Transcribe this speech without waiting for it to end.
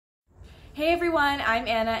Hey everyone, I'm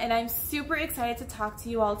Anna and I'm super excited to talk to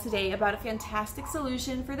you all today about a fantastic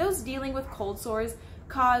solution for those dealing with cold sores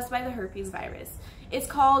caused by the herpes virus. It's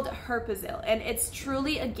called Herpesyl and it's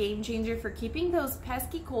truly a game changer for keeping those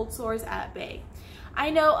pesky cold sores at bay.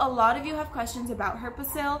 I know a lot of you have questions about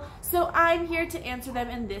Herpesyl, so I'm here to answer them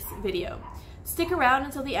in this video. Stick around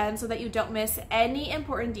until the end so that you don't miss any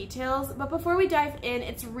important details, but before we dive in,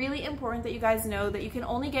 it's really important that you guys know that you can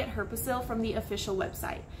only get Herpesyl from the official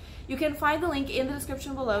website. You can find the link in the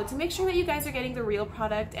description below to make sure that you guys are getting the real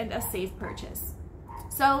product and a safe purchase.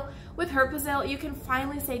 So with Herpesyl, you can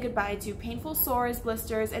finally say goodbye to painful sores,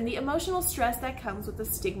 blisters, and the emotional stress that comes with the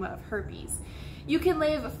stigma of herpes. You can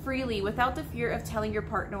live freely without the fear of telling your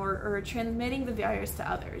partner or transmitting the virus to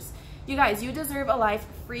others. You guys, you deserve a life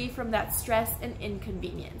free from that stress and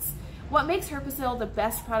inconvenience. What makes Herpesyl the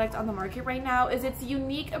best product on the market right now is its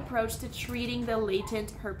unique approach to treating the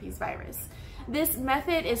latent herpes virus. This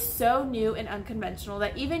method is so new and unconventional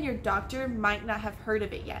that even your doctor might not have heard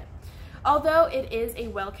of it yet. Although it is a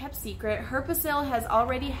well-kept secret, Herpesyl has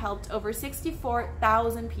already helped over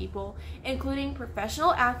 64,000 people, including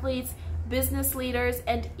professional athletes, business leaders,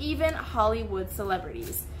 and even Hollywood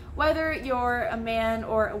celebrities. Whether you're a man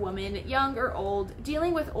or a woman, young or old,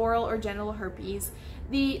 dealing with oral or genital herpes,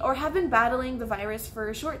 or have been battling the virus for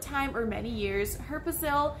a short time or many years,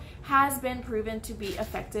 Herpesyl has been proven to be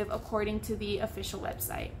effective according to the official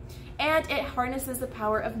website. And it harnesses the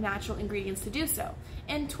power of natural ingredients to do so.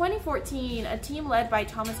 In 2014, a team led by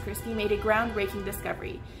Thomas Christie made a groundbreaking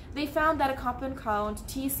discovery. They found that a compound called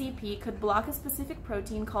TCP could block a specific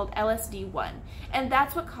protein called LSD1, and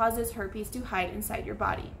that's what causes herpes to hide inside your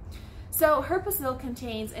body. So Herpesyl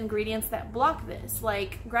contains ingredients that block this,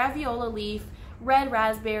 like graviola leaf, red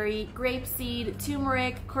raspberry, grapeseed,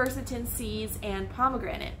 turmeric, quercetin seeds, and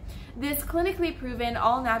pomegranate. This clinically proven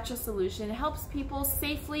all-natural solution helps people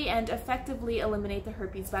safely and effectively eliminate the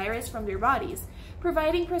herpes virus from their bodies,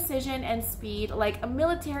 providing precision and speed like a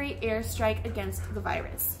military airstrike against the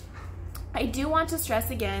virus. I do want to stress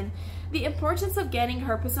again the importance of getting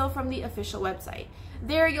Herpesyl from the official website.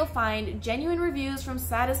 There you'll find genuine reviews from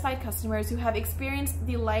satisfied customers who have experienced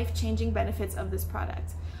the life-changing benefits of this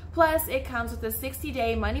product. Plus, it comes with a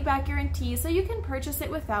 60-day money-back guarantee, so you can purchase it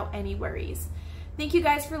without any worries. Thank you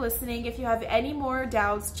guys for listening. If you have any more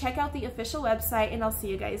doubts, check out the official website, and I'll see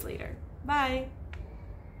you guys later. Bye!